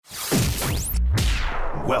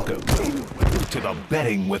Welcome to the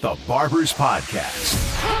Betting with the Barbers podcast.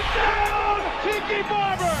 Touchdown, Tiki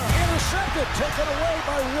Barber! Intercepted, taken away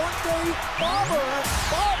by Rondé Barber, and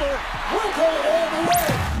Barber will go all the way.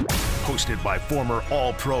 Hosted by former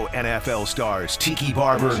All-Pro NFL stars Tiki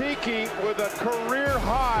Barber. Tiki with a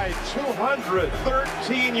career-high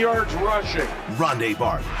 213 yards rushing. Rondé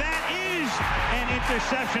Barber. That is an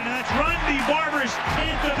interception, and that's Rondé Barber's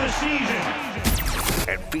 10th of the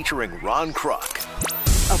season. And featuring Ron Kruk.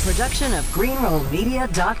 A production of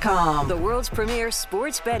GreenrollMedia.com, the world's premier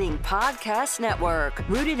sports betting podcast network,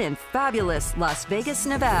 rooted in fabulous Las Vegas,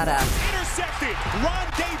 Nevada. Intercepted,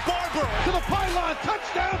 Rondé Barber to the pylon,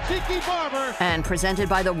 touchdown, Tiki Barber. And presented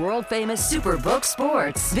by the world-famous Superbook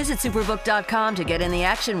Sports. Visit Superbook.com to get in the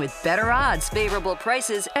action with better odds, favorable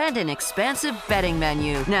prices, and an expansive betting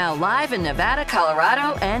menu. Now live in Nevada,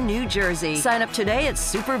 Colorado, and New Jersey. Sign up today at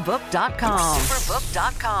Superbook.com.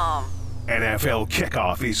 Superbook.com. NFL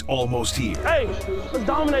kickoff is almost here. Hey, let's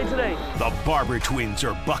dominate today. The Barber twins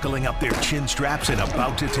are buckling up their chin straps and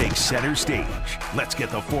about to take center stage. Let's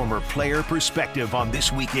get the former player perspective on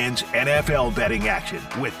this weekend's NFL betting action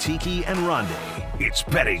with Tiki and Rondé. It's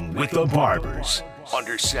Betting with the Barbers.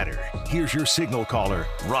 Under center, here's your signal caller,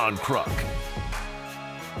 Ron Kruk.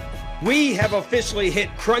 We have officially hit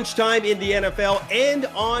crunch time in the NFL and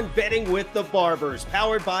on Betting with the Barbers,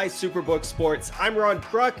 powered by Superbook Sports. I'm Ron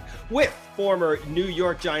Kruk with former New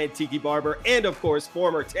York Giant Tiki Barber and, of course,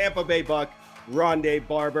 former Tampa Bay Buck Rondé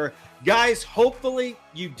Barber. Guys, hopefully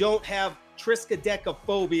you don't have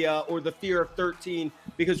triskaidekaphobia or the fear of 13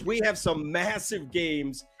 because we have some massive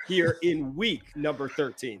games here in week number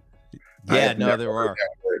 13. Yeah, no, there are.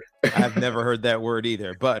 I've never heard that word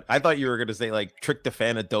either, but I thought you were going to say like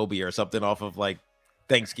tryptophan-adobia or something off of like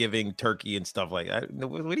Thanksgiving turkey and stuff like that.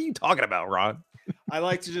 What are you talking about, Ron? I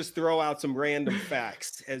like to just throw out some random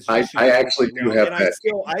facts. As I actually do have and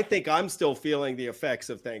that. I think I'm still feeling the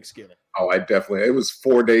effects of Thanksgiving. Oh, I definitely. It was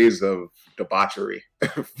 4 days of debauchery,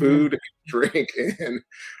 food, drink, and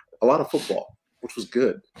a lot of football, which was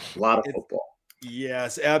good. A lot of football.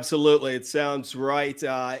 Yes, absolutely. It sounds right.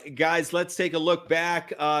 Guys, let's take a look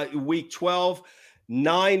back. Week 12,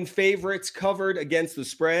 9 favorites covered against the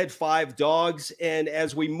spread, 5 dogs. And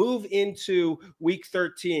as we move into week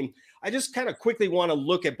 13, I just kind of quickly want to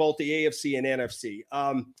look at both the AFC and NFC.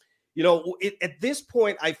 At this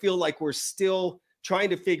point, I feel like we're still trying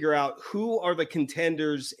to figure out who are the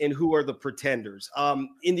contenders and who are the pretenders.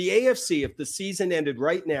 In the AFC, if the season ended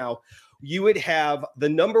right now, you would have the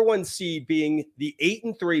number 1 seed being the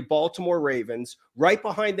 8-3 Baltimore Ravens, right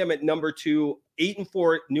behind them at number 2,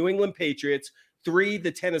 8-4 New England Patriots, 3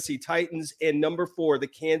 the Tennessee Titans, and number 4 the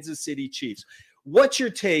Kansas City Chiefs. What's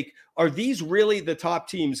your take? Are these really the top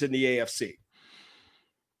teams in the AFC?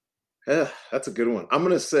 That's a good one. I'm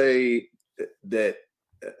going to say that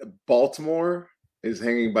Baltimore is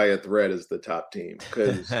hanging by a thread as the top team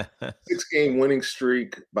because 6-game winning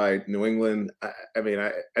streak by New England. I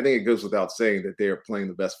think it goes without saying that they are playing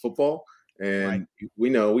the best football. And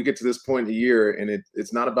we know we get to this point in the year and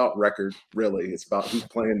it's not about record, really. It's about who's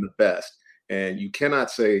playing the best. And you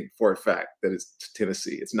cannot say for a fact that it's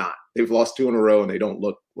Tennessee. It's not. They've lost 2 in a row and they don't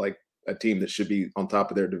look like a team that should be on top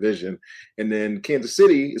of their division. And then Kansas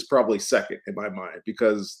City is probably second in my mind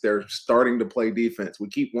because they're starting to play defense. We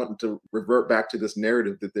keep wanting to revert back to this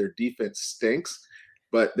narrative that their defense stinks,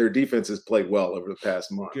 but their defense has played well over the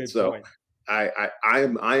past month. Good so point. I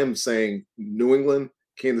am saying New England,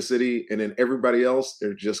 Kansas City, and then everybody else,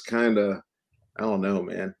 they're just kind of, I don't know,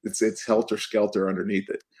 man. It's helter-skelter underneath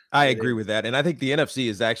it. I agree with that, and I think the NFC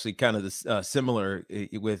is actually kind of similar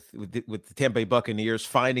with the Tampa Bay Buccaneers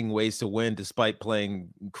finding ways to win despite playing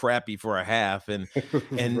crappy for a half, and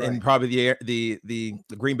and probably the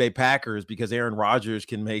Green Bay Packers because Aaron Rodgers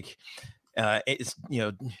can make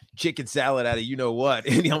chicken salad out of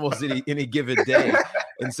what almost any given day,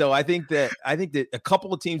 and so I think that a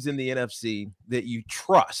couple of teams in the NFC that you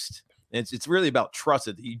trust. It's really about trust.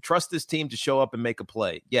 You trust this team to show up and make a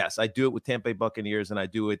play. Yes, I do it with Tampa Bay Buccaneers and I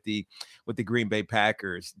do it with the Green Bay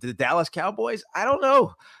Packers. The Dallas Cowboys, I don't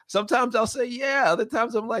know. Sometimes I'll say, yeah. Other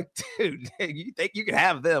times I'm like, dude, you think you can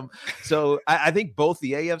have them. So I think both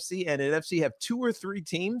the AFC and NFC have 2 or 3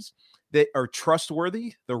 teams that are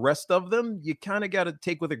trustworthy. The rest of them, you kind of got to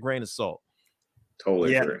take with a grain of salt.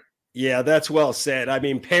 Totally agree. Yeah, that's well said. I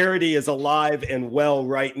mean, parity is alive and well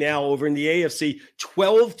right now. Over in the AFC,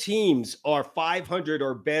 12 teams are 500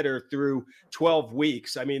 or better through 12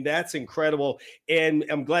 weeks. I mean, that's incredible. And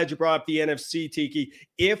I'm glad you brought up the NFC, Tiki.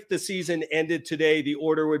 If the season ended today, the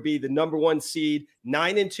order would be the number 1 seed,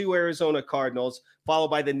 9-2 Arizona Cardinals, followed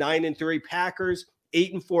by the 9-3 Packers,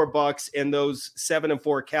 8-4 Bucks and those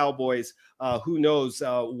 7-4 Cowboys. Who knows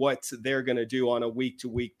what they're going to do on a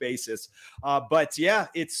week-to-week basis. But yeah,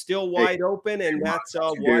 it's still wide open, and that's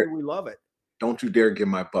why we love it. Don't you dare give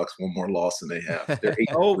my Bucks one more loss than they have. They're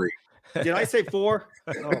 8-3. Did I say 4?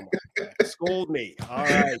 Oh my God. Scold me. All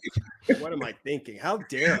right. What am I thinking? How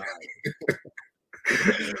dare I?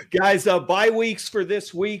 Guys, bye weeks for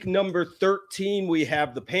this week. Number 13, we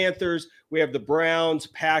have the Panthers, we have the Browns,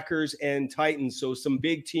 Packers, and Titans. So some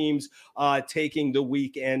big teams taking the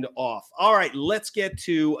weekend off. All right, let's get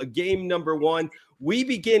to game number 1. We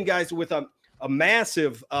begin, guys, with a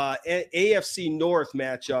massive AFC North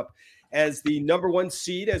matchup as the number 1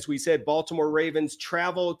 seed. As we said, Baltimore Ravens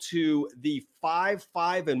travel to the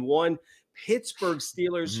 5-5-1 Pittsburgh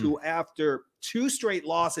Steelers, who after 2 straight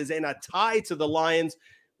losses and a tie to the Lions,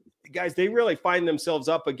 guys, they really find themselves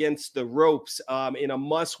up against the ropes in a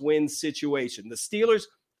must-win situation. The Steelers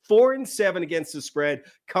 4-7 against the spread,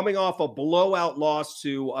 coming off a blowout loss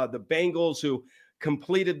to the Bengals, who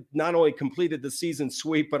not only completed the season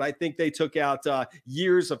sweep, but I think they took out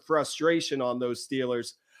years of frustration on those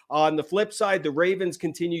Steelers. On the flip side, the Ravens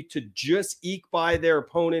continue to just eke by their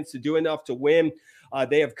opponents to do enough to win.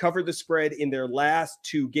 They have covered the spread in their last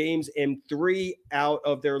 2 games and 3 out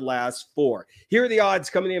of their last 4. Here are the odds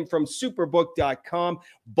coming in from Superbook.com.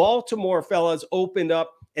 Baltimore, fellas, opened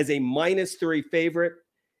up as a -3 favorite.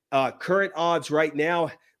 Current odds right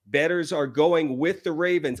now, bettors are going with the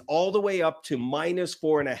Ravens all the way up to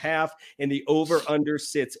 -4.5, and the over-under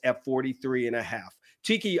sits at 43.5.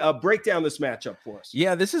 Tiki, break down this matchup for us.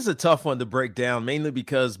 Yeah, this is a tough one to break down, mainly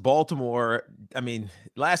because Baltimore,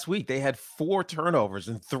 last week they had 4 turnovers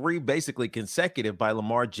and 3 basically consecutive by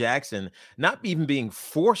Lamar Jackson, not even being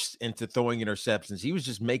forced into throwing interceptions. He was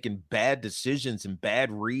just making bad decisions and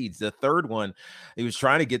bad reads. The third one, he was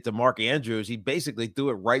trying to get to Mark Andrews. He basically threw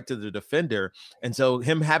it right to the defender. And so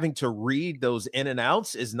him having to read those in and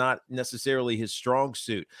outs is not necessarily his strong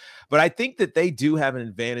suit. But I think that they do have an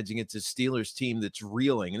advantage against a Steelers team that's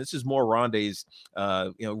reeling, and this is more Rondé's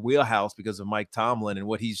wheelhouse because of Mike Tomlin and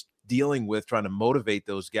what he's dealing with, trying to motivate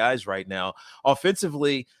those guys right now.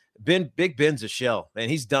 Offensively, Big Ben's a shell, man.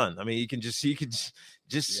 He's done. He can just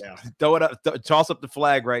throw it up, toss up the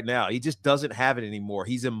flag right now. He just doesn't have it anymore.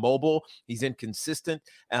 He's immobile, he's inconsistent,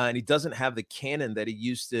 and he doesn't have the cannon that he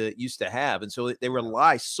used to have. And so they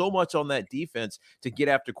rely so much on that defense to get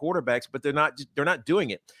after quarterbacks, but they're not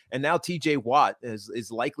doing it. And now TJ Watt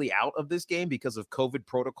is likely out of this game because of COVID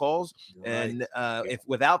protocols. Right. And if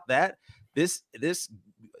without that, this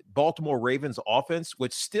Baltimore Ravens offense,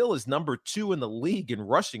 which still is number 2 in the league in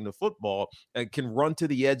rushing the football, can run to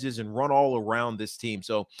the edges and run all around this team.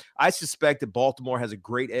 So I suspect that Baltimore has a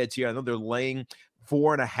great edge here. I know they're laying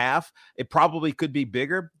 4.5. It probably could be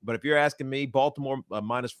bigger, but if you're asking me, Baltimore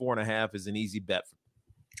 -4.5 is an easy bet.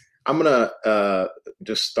 I'm going to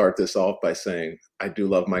just start this off by saying I do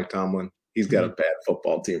love Mike Tomlin. He's got a bad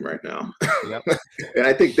football team right now. Yep. And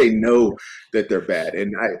I think they know that they're bad.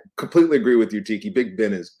 And I completely agree with you, Tiki. Big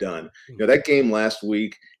Ben is done. That game last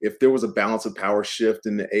week, if there was a balance of power shift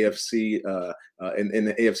in the AFC, in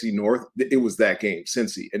the AFC North, it was that game,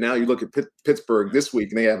 Cincy. And now you look at Pittsburgh this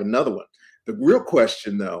week, and they have another one. The real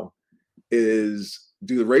question, though, is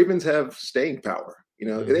do the Ravens have staying power?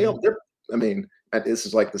 This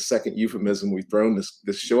is like the second euphemism we've thrown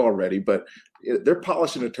this show already, but they're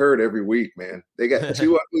polishing a turd every week, man. They got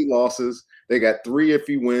 2 ugly losses. They got 3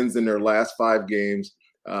 iffy wins in their last 5 games.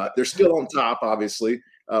 They're still on top, obviously,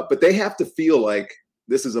 but they have to feel like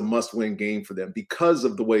this is a must-win game for them because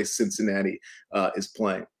of the way Cincinnati is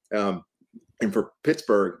playing. And for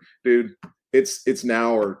Pittsburgh, dude, it's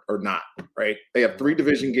now or not, right? They have 3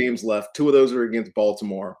 division games left. 2 of those are against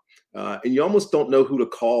Baltimore. And you almost don't know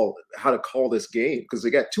how to call this game because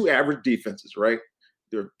they got 2 average defenses, right?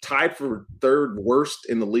 They're tied for 3rd worst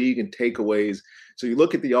in the league in takeaways. So you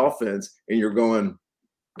look at the offense and you're going,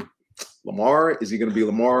 Lamar, is he going to be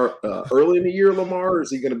Lamar early in the year, Lamar, or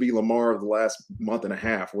is he going to be Lamar of the last month and a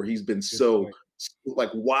half where he's been so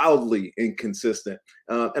wildly inconsistent?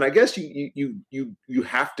 And I guess you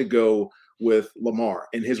have to go with Lamar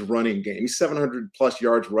and his running game. He's 700 plus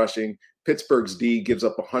yards rushing. Pittsburgh's D gives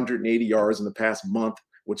up 180 yards in the past month,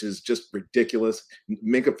 which is just ridiculous.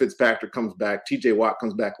 Minkah Fitzpatrick comes back. TJ Watt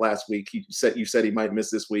comes back last week. You said he might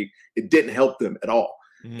miss this week. It didn't help them at all.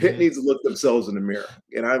 Pitt needs to look themselves in the mirror.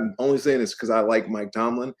 And I'm only saying this because I like Mike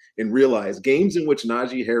Tomlin and realize games in which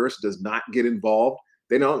Najee Harris does not get involved,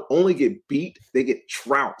 they not only get beat, they get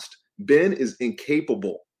trounced. Ben is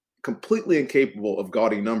completely incapable of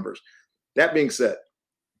gaudy numbers. That being said,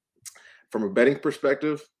 from a betting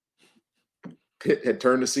perspective, Pitt had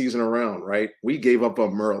turned the season around, right? We gave up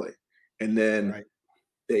on them early. And then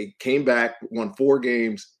they came back, won 4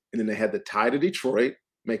 games, and then they had the tie to Detroit,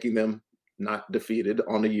 making them not defeated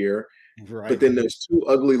on the year. Right. But then there's 2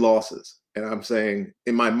 ugly losses. And I'm saying,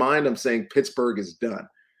 in my mind, I'm saying Pittsburgh is done.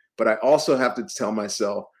 But I also have to tell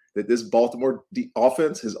myself that this Baltimore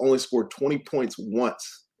offense has only scored 20 points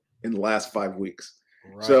once in the last 5 weeks.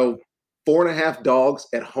 Right. So 4.5 dogs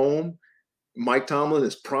at home. Mike Tomlin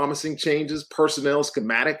is promising changes, personnel,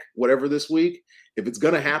 schematic, whatever this week. If it's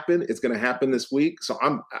going to happen, it's going to happen this week. So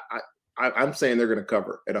I'm saying they're going to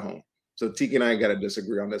cover at home. So Tiki and I got to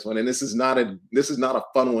disagree on this one. And this is not a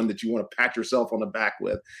fun one that you want to pat yourself on the back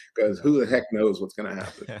with, because who the heck knows what's going to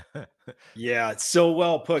happen. Yeah, it's so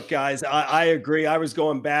well put, guys. I agree. I was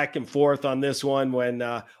going back and forth on this one when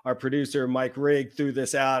our producer, Mike Rigg, threw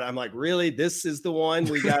this out. I'm like, really? This is the one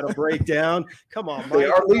we got to break down? Come on, Mike. They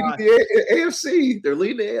are leading the AFC. They're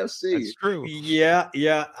leading the AFC. That's true. Yeah.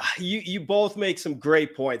 You both make some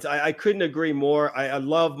great points. I couldn't agree more. I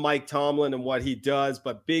love Mike Tomlin and what he does,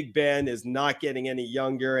 but Big Ben is not getting any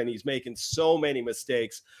younger, and he's making so many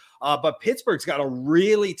mistakes. But Pittsburgh's got a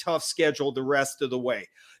really tough schedule the rest of the way.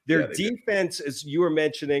 Their defense, as you were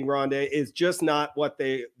mentioning, Rondé, is just not what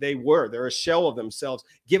they were. They're a shell of themselves,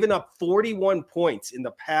 giving up 41 points in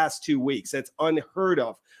the past 2 weeks. That's unheard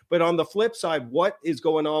of. But on the flip side, what is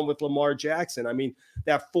going on with Lamar Jackson? I mean,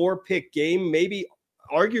 that 4-pick game, maybe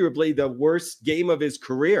arguably the worst game of his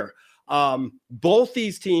career. Both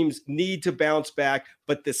these teams need to bounce back,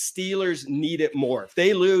 but the Steelers need it more. If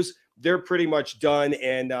they lose, they're pretty much done,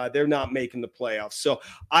 and they're not making the playoffs. So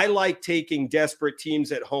I like taking desperate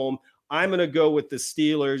teams at home. I'm going to go with the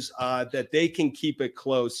Steelers, that they can keep it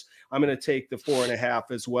close. I'm going to take the 4.5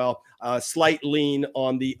 as well. Slight lean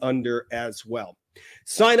on the under as well.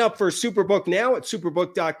 Sign up for Superbook now at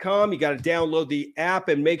superbook.com. You got to download the app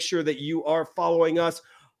and make sure that you are following us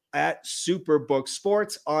at Superbook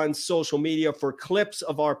Sports on social media for clips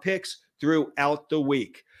of our picks throughout the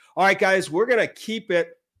week. All right, guys, we're going to keep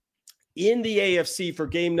it in the AFC for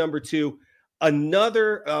game number 2,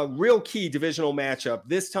 another real key divisional matchup.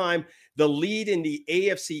 This time, the lead in the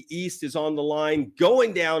AFC East is on the line,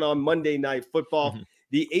 going down on Monday Night Football. Mm-hmm.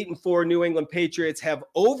 The 8-4 New England Patriots have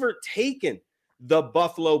overtaken the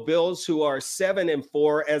Buffalo Bills, who are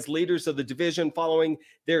 7-4 as leaders of the division following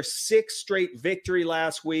their 6th straight victory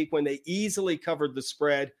last week when they easily covered the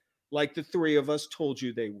spread, like the 3 of us told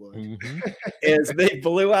you they would, mm-hmm. as they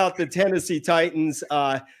blew out the Tennessee Titans.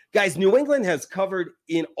 Guys, New England has covered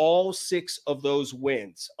in all 6 of those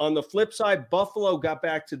wins. On the flip side, Buffalo got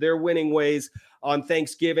back to their winning ways on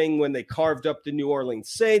Thanksgiving when they carved up the New Orleans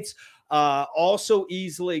Saints. Also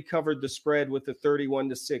easily covered the spread with a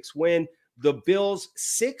 31-6 win. The Bills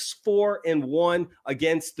 6-4-1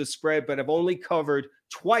 against the spread, but have only covered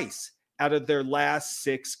twice out of their last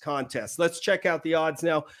 6 contests. Let's check out the odds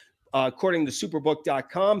now. According to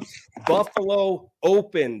superbook.com, Buffalo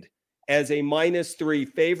opened as a -3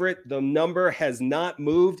 favorite. The number has not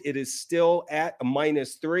moved. It is still at a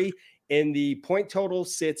 -3, and the point total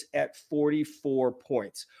sits at 44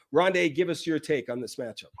 points. Rondé, give us your take on this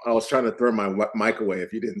matchup. I was trying to throw my mic away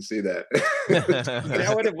if you didn't see that.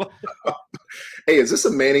 Hey, is this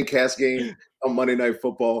a Manning cast game on Monday Night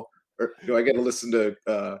Football? Or do I get to listen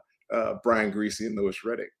to Brian Greasy and Louis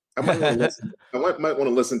Riddick? I might want to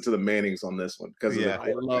listen to the Mannings on this one because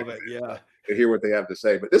I love it. Yeah, to hear what they have to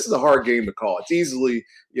say. But this is a hard game to call. It's easily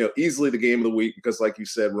the game of the week because, like you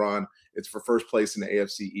said, Ron, it's for first place in the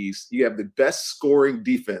AFC East. You have the best scoring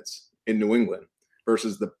defense in New England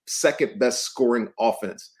versus the second best scoring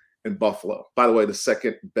offense in Buffalo. By the way, the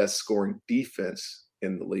second best scoring defense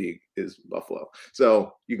in the league is Buffalo.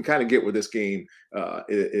 So you can kind of get where this game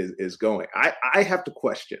is going. I have to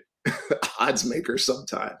question odds makers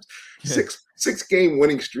sometimes. Six game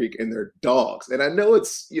winning streak and they're dogs. And I know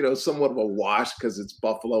it's somewhat of a wash because it's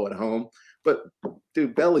Buffalo at home. But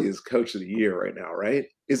dude, Belly is coach of the year right now, right?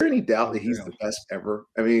 Is there any doubt that he's the best ever?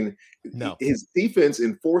 I mean, no. His defense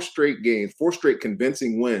in 4 straight games, 4 straight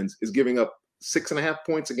convincing wins, is giving up 6.5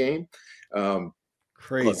 points a game.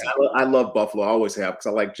 Crazy. Look, I love Buffalo. I always have because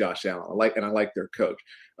I like Josh Allen. I like their coach.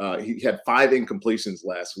 He had 5 incompletions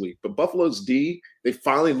last week. But Buffalo's D, they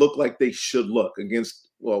finally look like they should look against,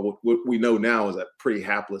 what we know now is a pretty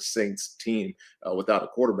hapless Saints team without a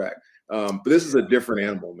quarterback. But this is a different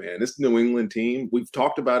animal, man. This New England team, we've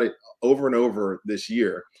talked about it over and over this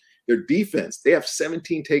year. Their defense, they have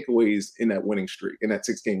 17 takeaways in that winning streak, in that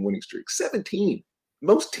 6-game winning streak. 17.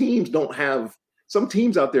 Most teams don't have – some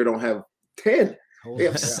teams out there don't have 10. They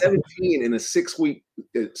have 17 in a 6-week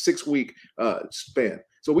span.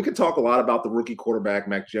 So we could talk a lot about the rookie quarterback,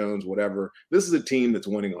 Mac Jones, whatever. This is a team that's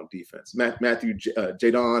winning on defense. Matthew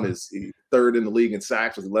Jadon is third in the league in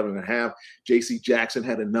sacks with 11.5. J.C. Jackson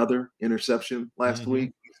had another interception last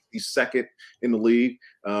week. He's second in the league.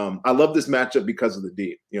 I love this matchup because of the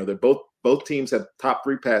D. They're both teams have top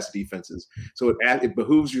 3 pass defenses. So it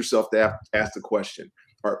behooves yourself to ask the question,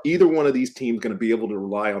 are either one of these teams going to be able to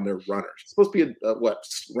rely on their runners? It's supposed to be a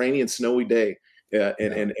rainy and snowy day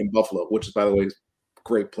in Buffalo, which is, by the way, is a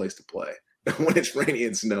great place to play when it's rainy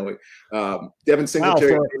and snowy. Devin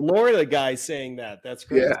Singletary. Wow, for a Florida guy saying that. That's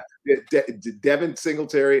great. Yeah. Devin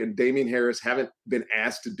Singletary and Damian Harris haven't been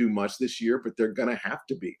asked to do much this year, but they're going to have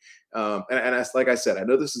to be. And like I said, I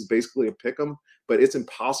know this is basically a pick 'em, but it's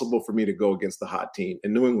impossible for me to go against the hot team.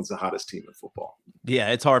 And New England's the hottest team in football. Yeah,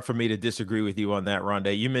 it's hard for me to disagree with you on that,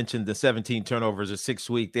 Rondé. You mentioned the 17 turnovers in 6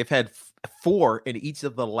 weeks. They've had 4 in each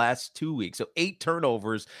of the last 2 weeks. So 8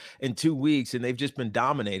 turnovers in 2 weeks, and they've just been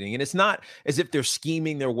dominating. And it's not as if they're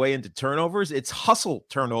scheming their way into turnovers. It's hustle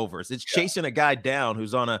turnovers. It's chasing a guy down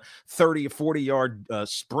who's on a 30 or 40-yard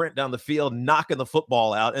sprint down the field, knocking the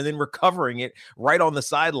football out, and then recovering it right on the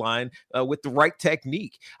sideline with the right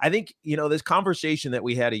technique. I think, this conversation that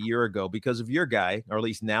we had a year ago because of your guy, or at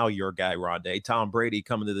least now your guy, Rondé, Tom Brady,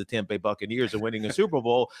 coming to the Tampa Bay Buccaneers and winning a Super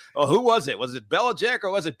Bowl. Oh, who was it? Was it Belichick or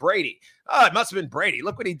was it Brady? Oh, it must have been Brady.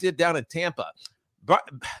 Look what he did down in Tampa.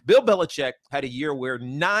 Bill Belichick had a year where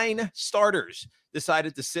 9 starters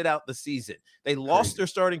decided to sit out the season. They lost their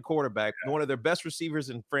starting quarterback, one of their best receivers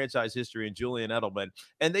in franchise history, in Julian Edelman,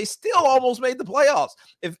 and they still almost made the playoffs.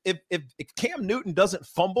 If Cam Newton doesn't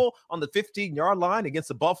fumble on the 15-yard line against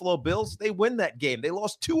the Buffalo Bills, they win that game. They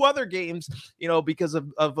lost 2 other games, because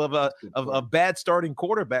of bad starting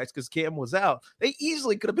quarterbacks because Cam was out. They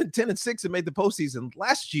easily could have been 10-6 and made the postseason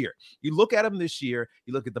last year. You look at them this year,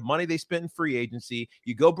 you look at the money they spent in free agency,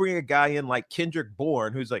 you go bring a guy in like Kendrick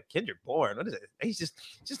Bourne, who's like, Kendrick Bourne, what is it? He's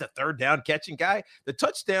just a third down catching guy. The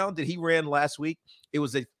touchdown that he ran last week, it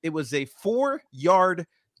was a 4-yard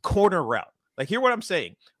corner route. Like, hear what I'm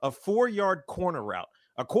saying? A 4-yard corner route.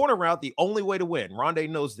 A corner route, the only way to win, Rondé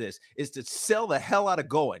knows this, is to sell the hell out of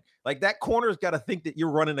going. Like, that corner's got to think that you're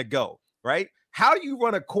running a go, right? How do you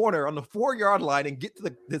run a corner on the 4-yard line and get to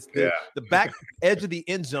the back edge of the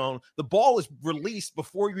end zone? The ball is released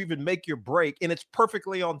before you even make your break, and it's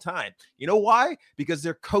perfectly on time. You know why? Because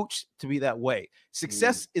they're coached to be that way.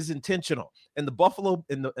 Success is intentional, and the Buffalo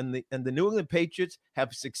and the New England Patriots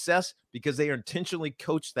have success because they are intentionally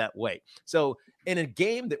coached that way. So in a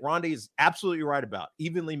game that Rondé is absolutely right about,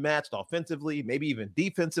 evenly matched offensively, maybe even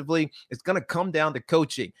defensively, it's going to come down to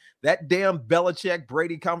coaching. That damn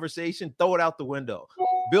Belichick-Brady conversation, throw it out the window.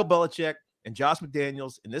 Bill Belichick and Josh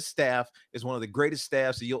McDaniels and this staff is one of the greatest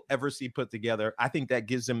staffs that you'll ever see put together. I think that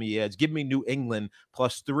gives them the edge. Give me New England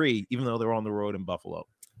 +3, even though they're on the road in Buffalo.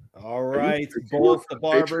 All right, both the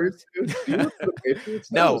Barbers.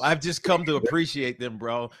 No, I've just come to appreciate them,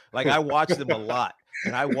 bro. Like, I watch them a lot.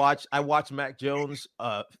 And I watched Mac Jones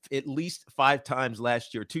at least 5 times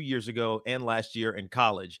last year, 2 years ago, and last year in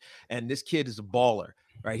college. And this kid is a baller,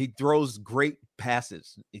 right? He throws great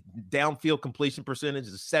passes. Downfield completion percentage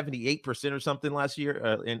is 78% or something last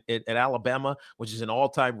year at Alabama, which is an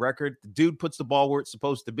all-time record. The dude puts the ball where it's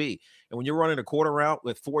supposed to be. And when you're running a quarter route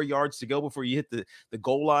with 4 yards to go before you hit the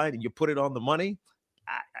goal line and you put it on the money,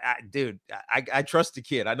 I trust the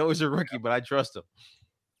kid. I know he's a rookie, but I trust him.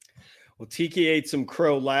 Well, Tiki ate some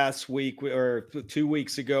crow last week or 2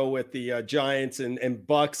 weeks ago with the Giants and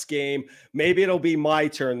Bucks game. Maybe it'll be my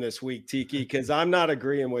turn this week, Tiki, because I'm not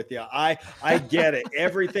agreeing with you. I get it.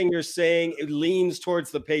 Everything you're saying, it leans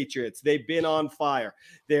towards the Patriots. They've been on fire.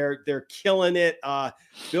 They're killing it.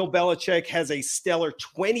 Bill Belichick has a stellar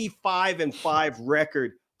 25-5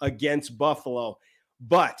 record against Buffalo.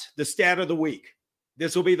 But the stat of the week,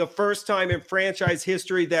 this will be the first time in franchise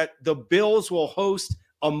history that the Bills will host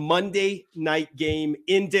a Monday night game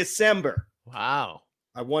in December. Wow.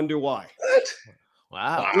 I wonder why. What?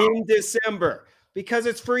 Wow. In December, because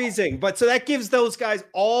it's freezing. But so that gives those guys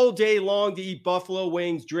all day long to eat buffalo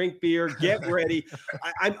wings, drink beer, get ready.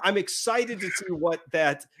 I'm excited to see what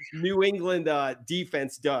that New England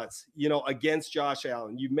defense does, against Josh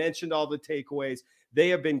Allen. You mentioned all the takeaways. They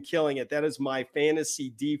have been killing it. That is my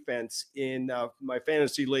fantasy defense in my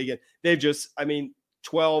fantasy league. And they've just,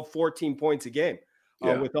 12, 14 points a game.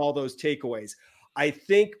 With all those takeaways. I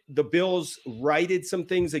think the Bills righted some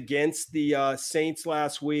things against the Saints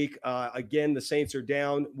last week. Again, the Saints are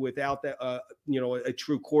down without a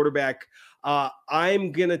true quarterback.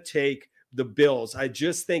 I'm going to take the Bills. I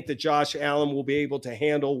just think that Josh Allen will be able to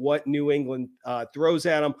handle what New England throws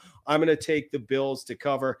at him. I'm going to take the Bills to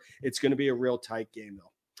cover. It's going to be a real tight game,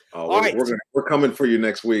 though. Oh, All right. we're coming for you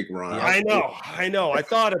next week, Ron. I know. I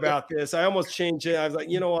thought about this. I almost changed it. I was like,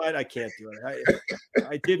 you know what? I can't do it.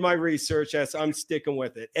 I did my research. I'm sticking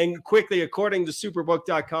with it. And quickly, according to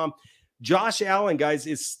Superbook.com, Josh Allen, guys,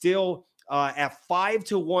 is still at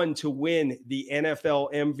 5-1 to win the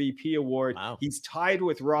NFL MVP award. Wow. He's tied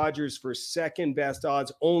with Rodgers for second best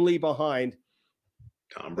odds, only behind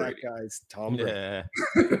Tom Brady. Tom Brady. Yeah.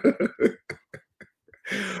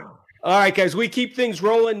 All right, guys, we keep things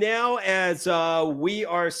rolling now as we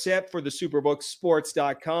are set for the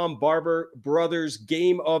Superbooksports.com Barber Brothers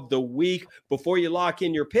Game of the Week. Before you lock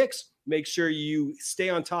in your picks, make sure you stay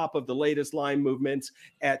on top of the latest line movements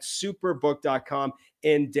at Superbook.com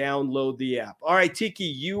and download the app. All right, Tiki,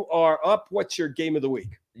 you are up. What's your game of the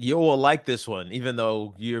week? You will like this one, even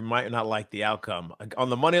though you might not like the outcome. On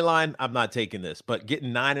the money line, I'm not taking this, but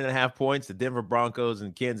getting 9.5 points, the Denver Broncos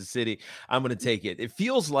and Kansas City, I'm going to take it. It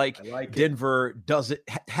feels like Denver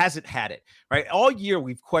hasn't had it, right? All year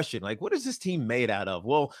we've questioned, like, what is this team made out of?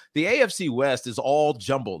 Well, the AFC West is all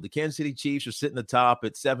jumbled. The Kansas City Chiefs are sitting atop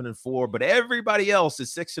at 7-4, but everybody else is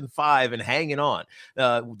 6-5 and hanging on,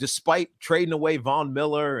 despite trading away Von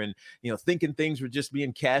Miller and, thinking things were just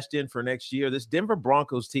being cashed in for next year. This Denver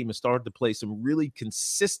Broncos team has started to play some really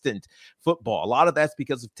consistent football. A lot of that's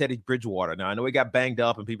because of Teddy Bridgewater. Now, I know he got banged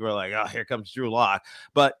up and people are like, oh, here comes Drew Lock,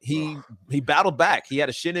 but he battled back. He had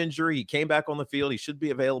a shin injury. He came back on the field. He should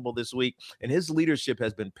be available this week, and his leadership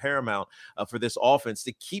has been paramount for this offense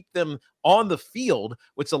to keep them on the field,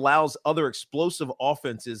 which allows other explosive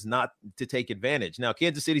offenses not to take advantage. Now,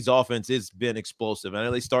 Kansas City's offense has been explosive. I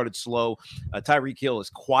know they started slow. Tyreek Hill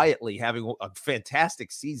is quietly having a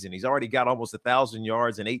fantastic season. He's already got almost 1,000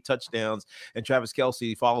 yards and 8 touchdowns, and Travis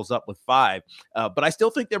Kelce follows up with 5. But I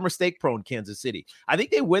still think they're mistake-prone, Kansas City. I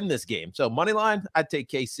think they win this game. So money line, I'd take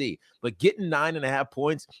KC. But getting 9.5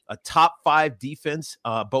 points, a top 5 defense,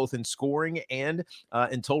 both in scoring and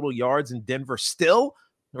in total yards in Denver still,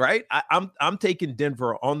 right? I'm taking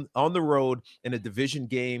Denver on the road in a division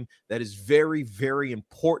game that is very, very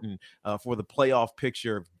important for the playoff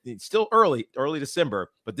picture. It's still early December,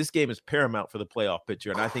 but this game is paramount for the playoff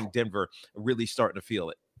picture, and I think Denver really starting to feel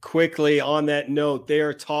it. Quickly on that note, they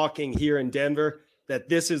are talking here in Denver that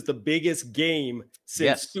this is the biggest game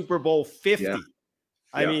since Super Bowl 50. Yeah.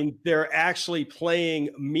 I mean, they're actually playing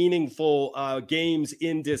meaningful games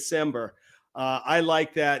in December. I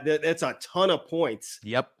like that. That's a ton of points.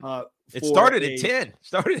 Yep. It started at 10. It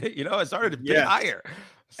started a bit higher.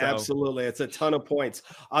 So. Absolutely. It's a ton of points.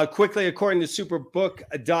 Quickly, according to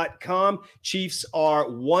Superbook.com, Chiefs are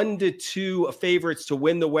 1-2 favorites to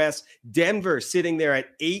win the West. Denver sitting there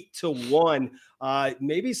at 8-1.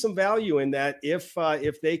 Maybe some value in that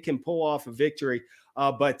if they can pull off a victory.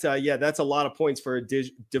 But that's a lot of points for a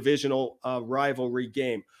divisional rivalry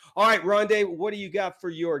game. All right, Rondé, what do you got for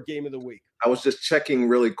your game of the week? I was just checking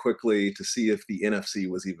really quickly to see if the NFC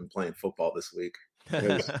was even playing football this week.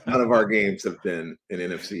 Because none of our games have been an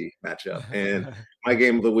NFC matchup. And my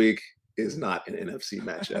game of the week is not an NFC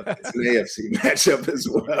matchup. It's an AFC matchup as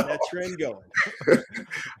well. That trend going.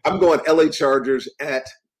 I'm going LA Chargers at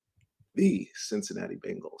the Cincinnati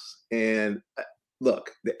Bengals. And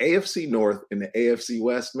look, the AFC North and the AFC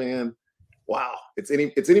West, man, wow. It's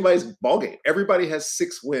anybody's ball game. Everybody has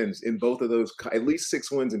 6 wins in both of those, at least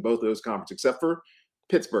 6 wins in both of those conferences, except for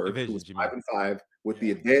Pittsburgh, who's 5-5 with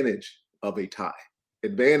the advantage of a tie.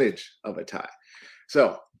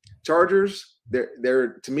 So Chargers,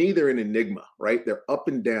 they're to me, they're an enigma, right? They're up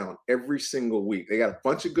and down every single week. They got a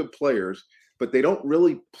bunch of good players, but they don't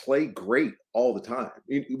really play great all the time.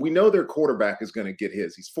 We know their quarterback is going to get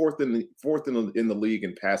his. He's fourth in the league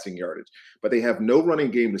in passing yardage, but they have no running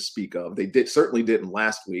game to speak of. They certainly didn't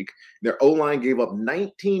last week. Their O-line gave up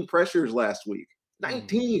 19 pressures last week.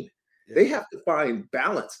 19. Yeah. They have to find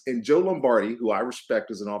balance. And Joe Lombardi, who I respect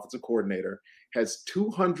as an offensive coordinator, has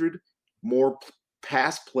 200 more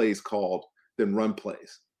pass plays called than run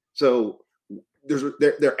plays. So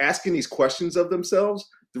they're asking these questions of themselves.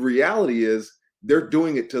 The reality is they're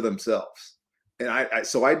doing it to themselves. And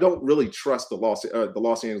so I don't really trust the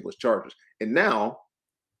Los Angeles Chargers. And now,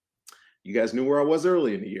 you guys knew where I was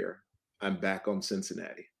early in the year. I'm back on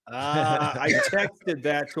Cincinnati. I texted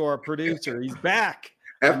that to our producer. He's back.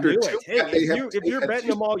 After if you're betting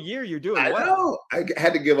them all year, you're doing well. I know. I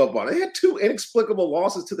had to give up on it. They had 2 inexplicable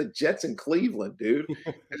losses to the Jets in Cleveland, dude.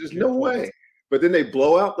 There's no way. But then they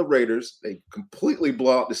blow out the Raiders. They completely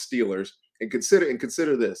blow out the Steelers. And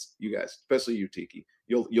consider this, you guys, especially you, Tiki.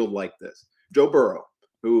 You'll like this. Joe Burrow,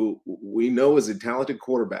 who we know is a talented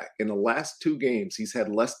quarterback. In the last 2 games, he's had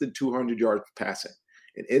less than 200 yards passing.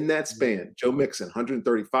 And in that span, Joe Mixon,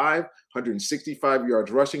 135, 165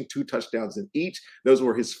 yards rushing, 2 touchdowns in each. Those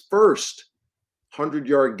were his first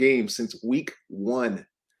 100-yard games since week 1.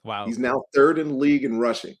 Wow. He's now 3rd in the league in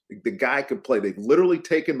rushing. The guy could play. They've literally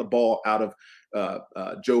taken the ball out of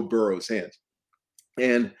Joe Burrow's hands.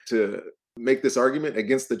 And to make this argument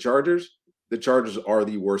against the Chargers are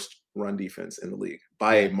the worst run defense in the league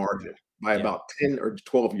by a margin, by about 10 or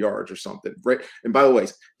 12 yards or something. Right. And by the way,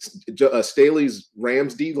 Staley's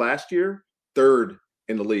Rams D last year, 3rd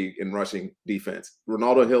in the league in rushing defense.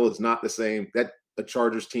 Ronaldo Hill is not the same. The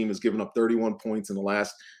Chargers team has given up 31 points in the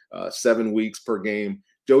last 7 weeks per game.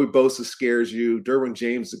 Joey Bosa scares you. Derwin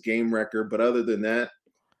James, a game record. But other than that,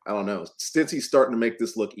 I don't know. Stincy's starting to make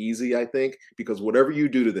this look easy, I think, because whatever you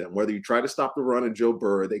do to them, whether you try to stop the run of Joe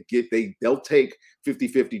Burrow, they'll take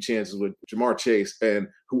 50-50 chances with Jamar Chase and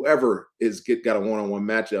whoever got a one-on-one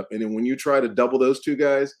matchup. And then when you try to double those two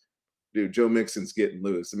guys, dude, Joe Mixon's getting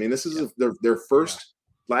loose. I mean, this is their first.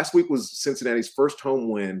 Last week was Cincinnati's first home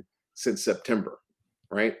win since September,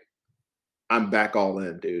 right? I'm back all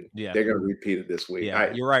in, dude. Yeah, they're gonna repeat it this week.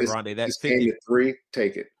 Yeah, you're right, Rondé. That's 50-3.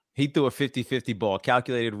 Take it. He threw a 50-50 ball,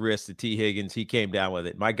 calculated risk to T. Higgins. He came down with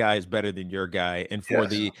it. My guy is better than your guy. And for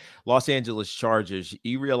the Los Angeles Chargers,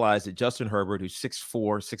 you realize that Justin Herbert, who's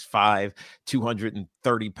 6'4", 6'5",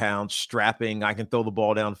 230 pounds, strapping, I can throw the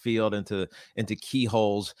ball downfield into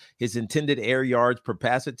keyholes. His intended air yards per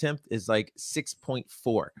pass attempt is like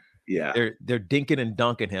 6.4. Yeah. They're dinking and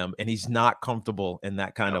dunking him, and he's not comfortable in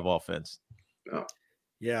that kind of offense. No.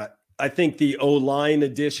 Yeah. I think the O-line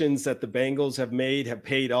additions that the Bengals have made have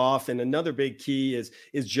paid off. And another big key is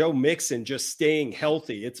Joe Mixon just staying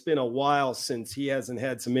healthy. It's been a while since he hasn't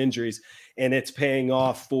had some injuries, and it's paying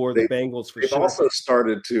off for the Bengals for sure. They've also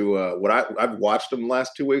started to I've watched them the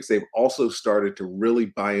last 2 weeks. They've also started to really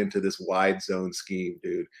buy into this wide zone scheme,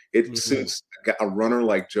 dude. It suits a runner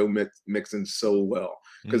like Joe Mixon so well.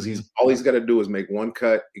 Because all he's got to do is make one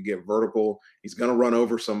cut, you get vertical. He's going to run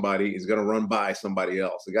over somebody. He's going to run by somebody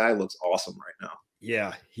else. The guy looks awesome right now.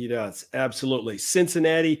 Yeah, he does. Absolutely.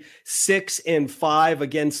 Cincinnati 6-5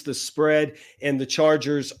 against the spread, and the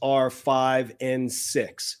Chargers are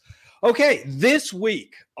 5-6. Okay, this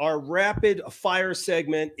week, our rapid fire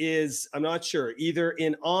segment is, I'm not sure, either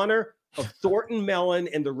in honor of Thornton Mellon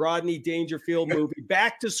and the Rodney Dangerfield movie,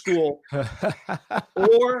 Back to School,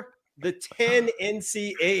 or the 10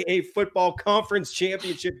 NCAA football conference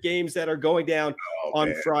championship games that are going down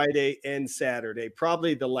on Friday and Saturday.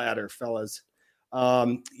 Probably the latter, fellas.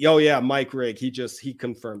 Mike Rigg, he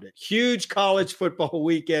confirmed it. Huge college football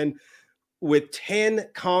weekend with 10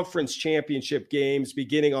 conference championship games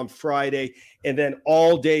beginning on Friday and then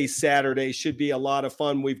all day Saturday. Should be a lot of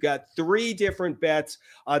fun. We've got 3 different bets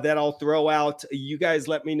that I'll throw out. You guys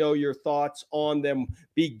let me know your thoughts on them,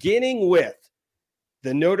 beginning with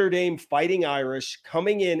the Notre Dame Fighting Irish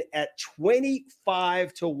coming in at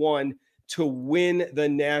 25-1 to win the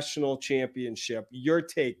national championship. Your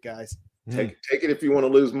take, guys. Take it if you want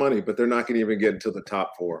to lose money, but they're not going to even get into the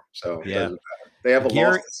top 4. So they have a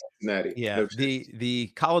loss to Cincinnati. Yeah, the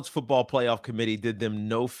College Football Playoff Committee did them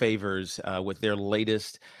no favors with their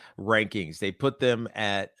latest rankings. They put them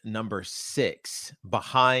at number 6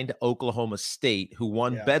 behind Oklahoma State, who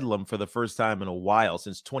won Bedlam for the first time in a while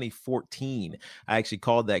since 2014. I actually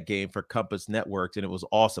called that game for Compass Networks, and it was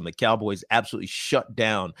awesome. The Cowboys absolutely shut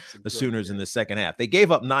down the Sooners in the second half. They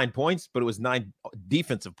gave up 9 points, but it was 9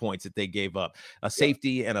 defensive points that they gave up. A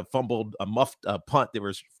safety and a muffed punt that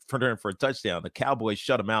was return for a touchdown. The Cowboys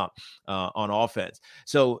shut them out on offense.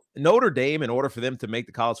 So Notre Dame, in order for them to make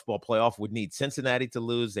the college football playoff, would need Cincinnati to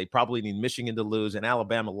lose. They probably need Michigan to lose, and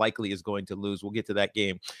Alabama likely is going to lose. We'll get to that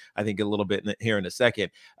game, I think, a little bit here in a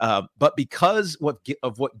second. But because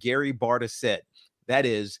of what Gary Barta said, that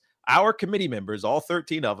is, our committee members, all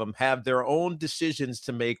 13 of them, have their own decisions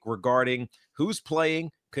to make regarding who's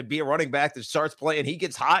playing. Could be a running back that starts playing, he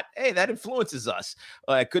gets hot. Hey, that influences us.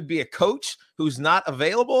 It could be a coach who's not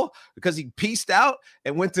available because he pieced out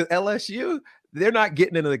and went to LSU. They're not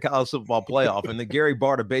getting into the college football playoff. And the Gary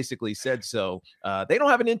Barta basically said so. They don't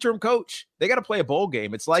have an interim coach. They got to play a bowl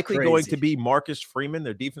game. It's likely going to be Marcus Freeman,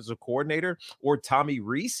 their defensive coordinator, or Tommy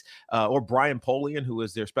Reese, or Brian Polian, who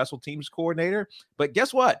is their special teams coordinator. But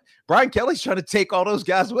guess what? Brian Kelly's trying to take all those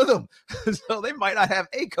guys with him. So they might not have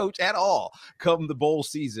a coach at all come the bowl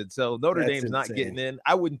season. So Notre Dame's not getting in.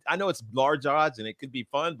 I know it's large odds and it could be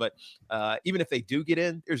fun, but even if they do get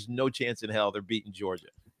in, there's no chance in hell they're beating Georgia.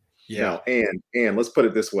 Yeah. And let's put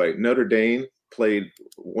it this way. Notre Dame played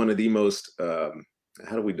one of the most, how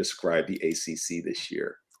do we describe the ACC this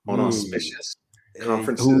year? Unauspicious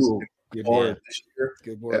conferences hard this year.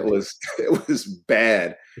 It was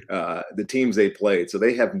bad. The teams they played, so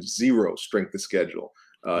they have zero strength of schedule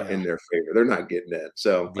in their favor. They're not getting that.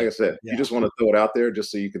 So, like I said, you just want to throw it out there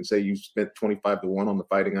just so you can say you spent 25-1 on the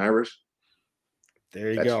Fighting Irish.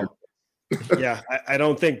 There you go. Yeah, I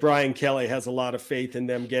don't think Brian Kelly has a lot of faith in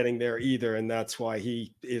them getting there either, and that's why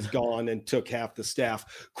he is gone and took half the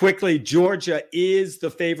staff. Quickly, Georgia is the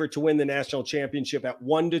favorite to win the national championship at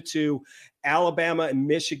 1-2. Alabama and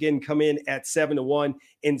Michigan come in at 7-1,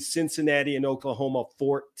 and Cincinnati and Oklahoma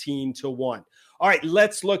 14-1. All right,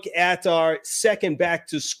 let's look at our second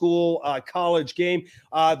back-to-school college game.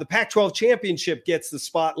 The Pac-12 championship gets the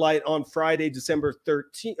spotlight on Friday, December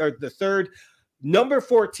 13th or the 3rd. Number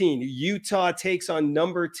 14, Utah takes on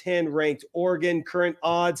number 10 ranked Oregon. Current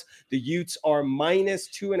odds, the Utes are minus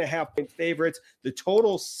 2.5-point favorites. The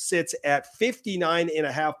total sits at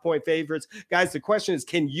 59.5-point favorites. Guys, the question is,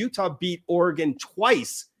 can Utah beat Oregon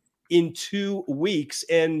twice in 2 weeks?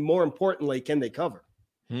 And more importantly, can they cover?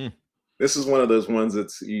 This is one of those ones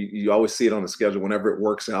that's you always see it on the schedule whenever it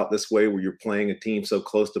works out this way, where you're playing a team so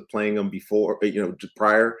close to playing them before,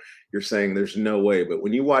 prior, you're saying there's no way. But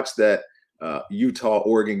when you watch that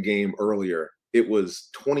Utah-Oregon game earlier, it was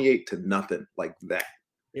 28-0 like that.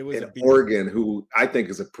 It was Oregon, who I think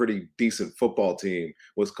is a pretty decent football team,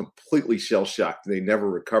 was completely shell-shocked. They never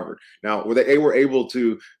recovered. Now, they were able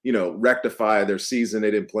to, rectify their season. They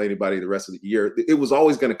didn't play anybody the rest of the year. It was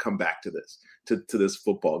always going to come back to this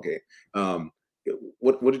football game.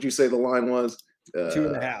 What did you say the line was?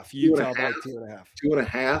 2.5. Utah by 2.5.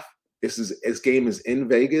 2.5. This game is in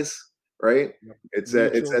Vegas. Right, it's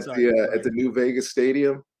at the new Vegas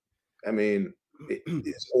stadium. I mean,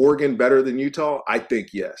 is Oregon better than Utah? I think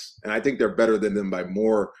yes, and I think they're better than them by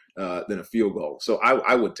more than a field goal. So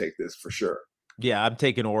I would take this for sure. Yeah, I'm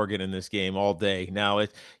taking Oregon in this game all day. Now,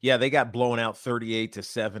 they got blown out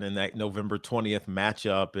 38-7 in that November 20th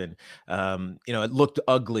matchup, and it looked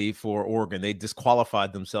ugly for Oregon. They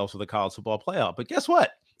disqualified themselves for the college football playoff. But guess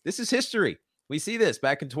what? This is history. We see this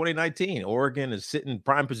back in 2019. Oregon is sitting in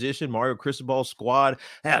prime position. Mario Cristobal's squad,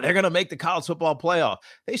 they're going to make the college football playoff.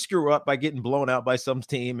 They screw up by getting blown out by some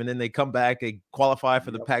team, and then they come back, they qualify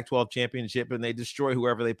for the Pac-12 championship, and they destroy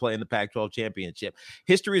whoever they play in the Pac-12 championship.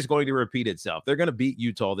 History is going to repeat itself. They're going to beat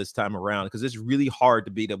Utah this time around because it's really hard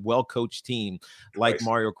to beat a well-coached team like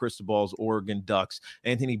Mario Cristobal's Oregon Ducks.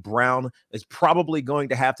 Anthony Brown is probably going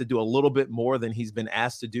to have to do a little bit more than he's been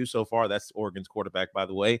asked to do so far. That's Oregon's quarterback, by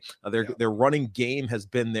the way. Their running game has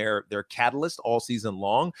been their catalyst all season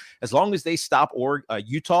long. As long as they stop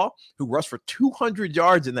Utah, who rushed for 200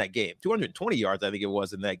 yards in that game, 220 yards, I think it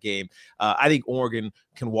was in that game, I think Oregon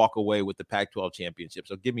can walk away with the Pac-12 championship.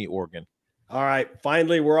 So give me Oregon. All right.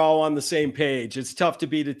 Finally, we're all on the same page. It's tough to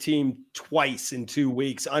beat a team twice in 2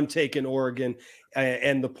 weeks. I'm taking Oregon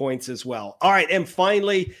and the points as well. All right. And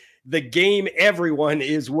finally, the game everyone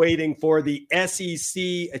is waiting for, the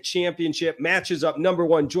SEC championship, matches up number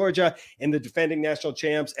 1 Georgia and the defending national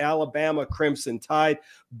champs Alabama Crimson Tide.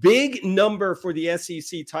 Big number for the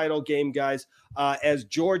SEC title game, guys, as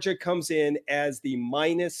Georgia comes in as the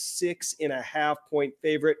minus 6.5-point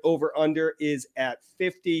favorite. Over under is at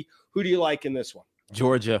 50. Who do you like in this one?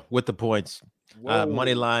 Georgia with the points.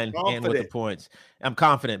 Money line and with the points. I'm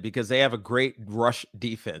confident because they have a great rush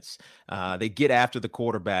defense. They get after the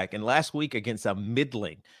quarterback. And last week against a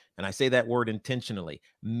middling, and I say that word intentionally,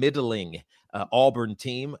 middling Auburn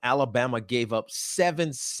team, Alabama gave up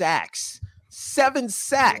 7 sacks. 7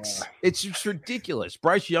 sacks. Yeah. It's just ridiculous.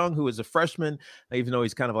 Bryce Young, who is a freshman, even though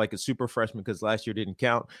he's kind of like a super freshman because last year didn't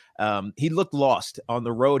count, he looked lost on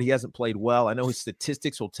the road. He hasn't played well. I know his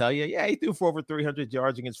statistics will tell you, he threw for over 300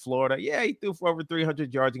 yards against Florida. He threw for over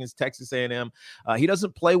 300 yards against Texas A&M. He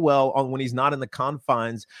doesn't play well when he's not in the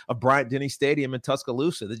confines of Bryant-Denny Stadium in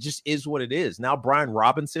Tuscaloosa. That just is what it is. Now Brian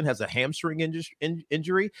Robinson has a hamstring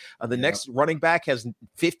injury. The next running back has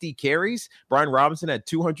 50 carries. Brian Robinson had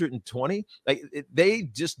 220. They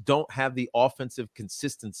just don't have the offensive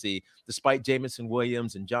consistency, despite Jamison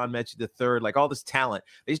Williams and John Mechie III, all this talent.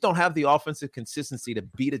 They just don't have the offensive consistency to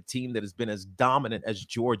beat a team that has been as dominant as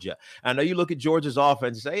Georgia. I know you look at Georgia's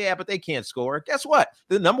offense and say, but they can't score. Guess what?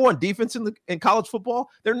 The number 1 defense in college football,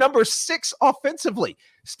 they're number 6 offensively.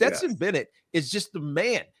 Stetson Bennett is just the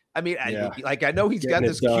man. I mean, I know he's got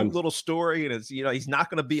this cute little story, and it's he's not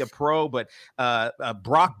going to be a pro, but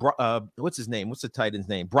Brock, what's his name? What's the tight end's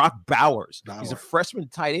name? Brock Bowers. He's a freshman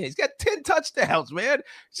tight end. He's got 10 touchdowns, man.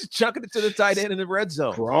 He's just chucking it to the tight end in the red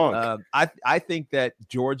zone. I think that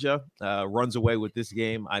Georgia runs away with this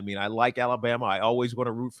game. I mean, I like Alabama. I always want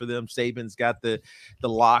to root for them. Saban's got the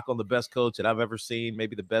lock on the best coach that I've ever seen,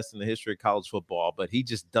 maybe the best in the history of college football, but he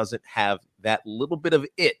just doesn't have that little bit of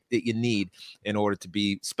it that you need in order to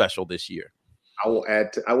be special this year. I will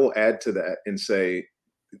add to that and say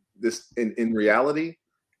this in reality,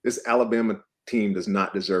 this Alabama team does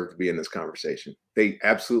not deserve to be in this conversation. They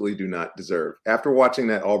absolutely do not deserve. After watching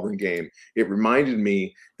that Auburn game, it reminded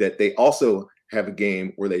me that they also have a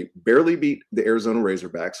game where they barely beat the Arizona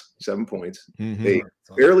Razorbacks, 7 points. Mm-hmm. They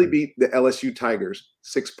barely beat the LSU Tigers,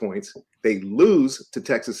 6 points. They lose to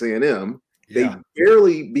Texas A&M. They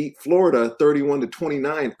barely beat Florida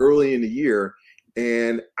 31-29 early in the year.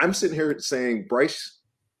 And I'm sitting here saying Bryce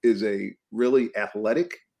is a really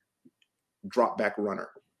athletic drop back runner.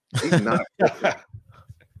 He's not.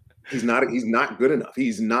 He's not good enough.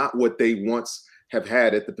 He's not what they once have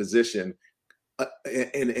had at the position,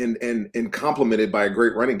 and complemented by a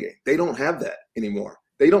great running game. They don't have that anymore.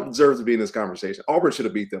 They don't deserve to be in this conversation. Auburn should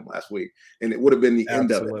have beat them last week, and it would have been the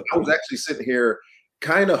end of it. I was actually sitting here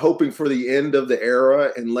kind of hoping for the end of the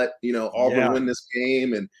era and let Auburn win this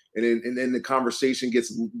game, and then the conversation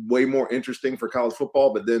gets way more interesting for college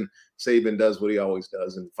football. But then Saban does what he always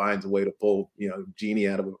does and finds a way to pull genie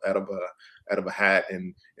out of a hat,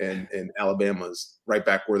 and Alabama's right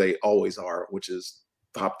back where they always are, which is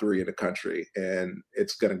top 3 in the country, and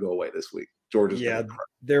it's going to go away this week. Georgia's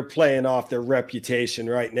they're playing off their reputation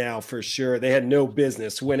right now for sure. They had no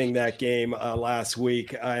business winning that game last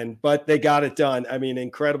week, but they got it done. I mean,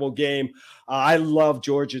 incredible game. I love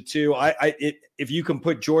Georgia too. If you can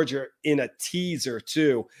put Georgia in a teaser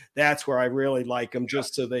too, that's where I really like them,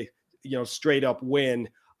 just so they straight up win.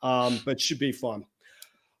 But should be fun.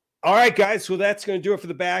 All right, guys. So that's going to do it for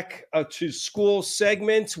the Back to School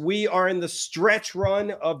segment. We are in the stretch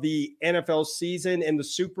run of the NFL season, and the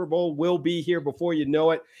Super Bowl will be here before you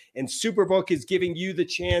know it. And Superbook is giving you the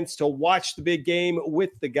chance to watch the big game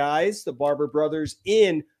with the guys, the Barber brothers,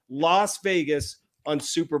 in Las Vegas on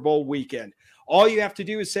Super Bowl weekend. All you have to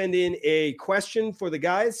do is send in a question for the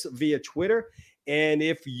guys via Twitter, and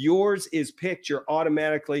if yours is picked, you're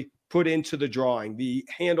automatically put into the drawing. The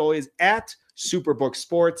handle is at Superbook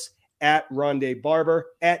Sports, at Rondé Barber,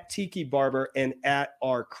 at Tiki Barber, and at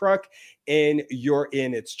R Kruk, and you're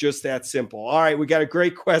in. It's just that simple. All right, we got a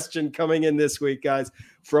great question coming in this week, guys,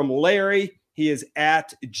 from Larry. He is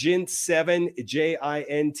at Jint7,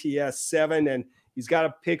 JINTS7, and he's got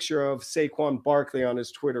a picture of Saquon Barkley on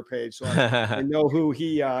his Twitter page, so I know who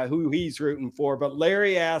he's rooting for. But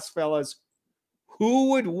Larry asks, fellas,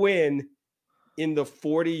 who would win in the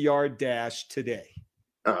 40-yard dash today?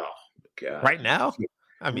 Oh, God. Right now?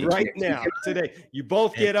 I mean, right now, today. You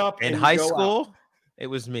both get up. In high school, it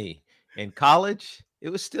was me. In college, it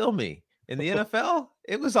was still me. In the NFL,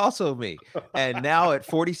 it was also me. And now at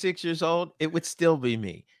 46 years old, it would still be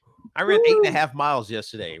me. I ran 8.5 miles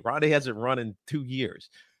yesterday. Rondé hasn't run in 2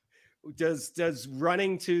 years. Does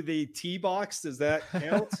running to the tee box, does that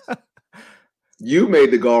count? You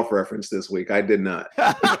made the golf reference this week. I did not.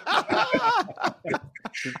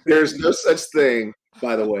 There's no such thing,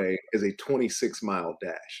 by the way, as a 26-mile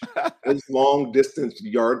dash. This long distance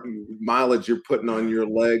mileage you're putting on your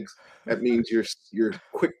legs, that means your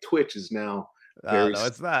quick twitch is now very no,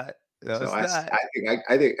 it's not. No, so it's not.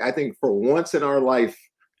 I think for once in our life,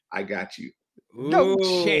 I got you. No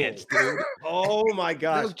chance, dude. Oh my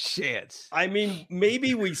gosh. No chance. I mean,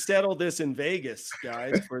 maybe we settle this in Vegas,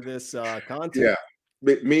 guys, for this content. Yeah.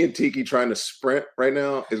 Me and Tiki trying to sprint right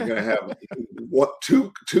now is going to have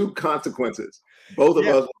two consequences. Both of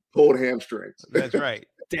us pulled hamstrings. That's right.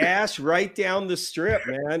 Dash right down the strip,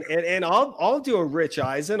 man. And I'll do a Rich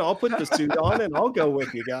Eisen. I'll put the suit on and I'll go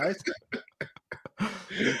with you guys.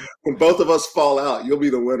 When both of us fall out, you'll be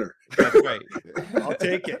the winner. That's right. I'll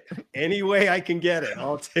take it. Any way I can get it,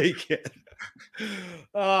 I'll take it.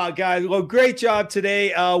 Guys, well, great job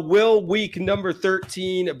today. Will week number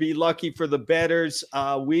 13 be lucky for the bettors?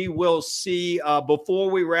 We will see.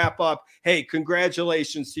 Before we wrap up, hey,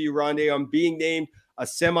 congratulations to you, Rondé, on being named a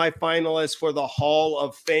semifinalist for the Hall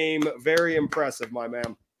of Fame. Very impressive, my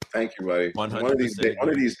man. Thank you, buddy. 100%. One of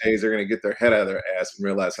these days, they're going to get their head out of their ass and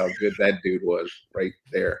realize how good that dude was right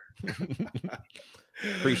there.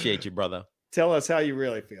 Appreciate you, brother. Tell us how you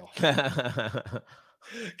really feel.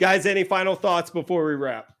 Guys, any final thoughts before we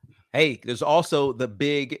wrap? Hey, there's also the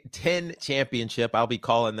Big Ten Championship. I'll be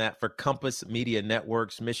calling that for Compass Media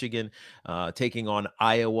Networks. Michigan taking on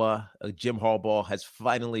Iowa. Jim Harbaugh has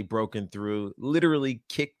finally broken through, literally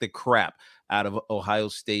kicked the crap out of Ohio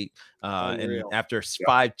State. And after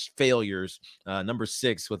 5 failures, number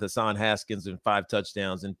 6 with Hassan Haskins and 5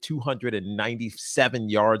 touchdowns and 297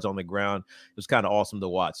 yards on the ground. It was kind of awesome to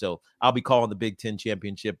watch. So I'll be calling the Big Ten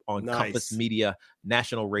Championship on Compass Media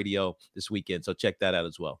National Radio this weekend. So check that out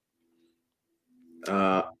as well.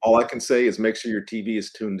 All I can say is make sure your TV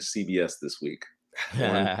is tuned to CBS this week.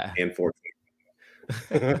 1 and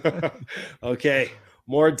 14. Okay.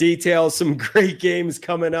 More details, some great games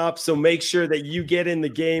coming up. So make sure that you get in the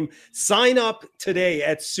game. Sign up today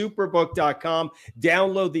at superbook.com.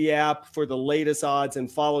 Download the app for the latest odds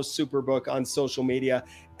and follow Superbook on social media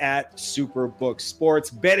at Superbook Sports.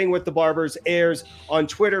 Betting with the Barbers airs on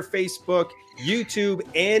Twitter, Facebook, YouTube,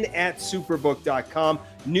 and at superbook.com.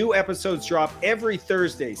 New episodes drop every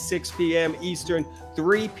Thursday, 6 p.m. Eastern,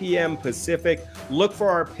 3 p.m. Pacific. Look for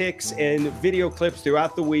our picks and video clips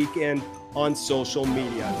throughout the weekend on social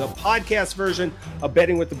media. The podcast version of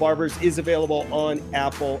Betting with the Barbers is available on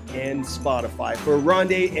Apple and Spotify. For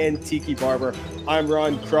Rondé and Tiki Barber, I'm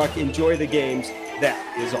Ron Kruk. Enjoy the games. That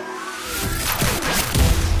is all.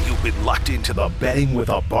 You've been locked into the Betting with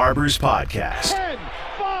the Barbers podcast.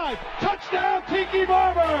 10-5, touchdown Tiki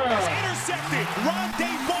Barber! Intercepted, Rondé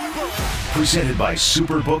Barber! Presented by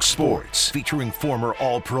Superbook Sports, featuring former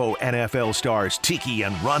All-Pro NFL stars Tiki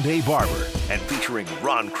and Rondé Barber, and featuring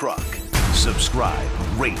Ron Kruk. Subscribe,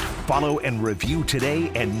 rate, follow, and review today,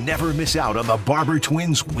 and never miss out on the Barber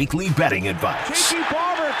Twins' weekly betting advice. Tiki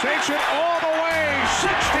Barber takes it all the way,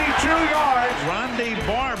 62 yards. Rondé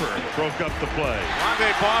Barber broke up the play.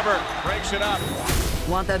 Rondé Barber breaks it up.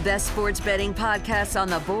 Want the best sports betting podcasts on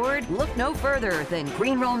the board? Look no further than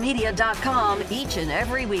greenrollmedia.com each and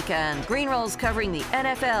every weekend. Greenroll's covering the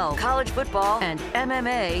NFL, college football, and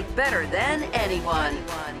MMA better than anyone.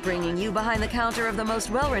 Bringing you behind the counter of the most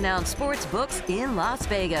well-renowned sports books in Las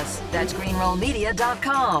Vegas. That's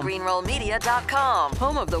greenrollmedia.com. Greenrollmedia.com,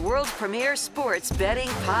 home of the world's premier sports betting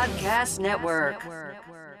podcast network.